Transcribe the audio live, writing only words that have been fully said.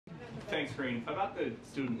Thanks, Green. About the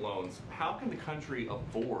student loans, how can the country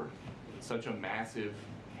afford such a massive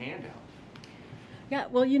handout? Yeah,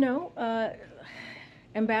 well,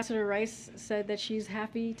 Ambassador Rice said that she's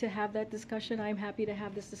happy to have that discussion. I'm happy to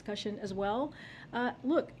have this discussion as well.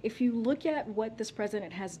 Look, if you look at what this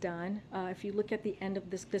president has done, if you look at the end of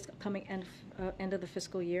this coming end of the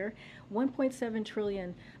fiscal year, $1.7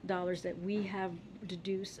 trillion that we have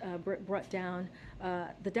brought down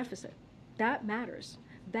the deficit. That matters.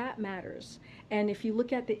 That matters. And if you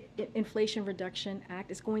look at the Inflation Reduction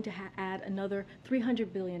Act, it's going to add another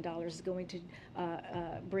 $300 billion. It's going to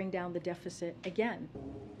bring down the deficit again.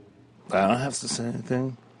 I don't have to say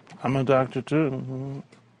anything. I'm a doctor too.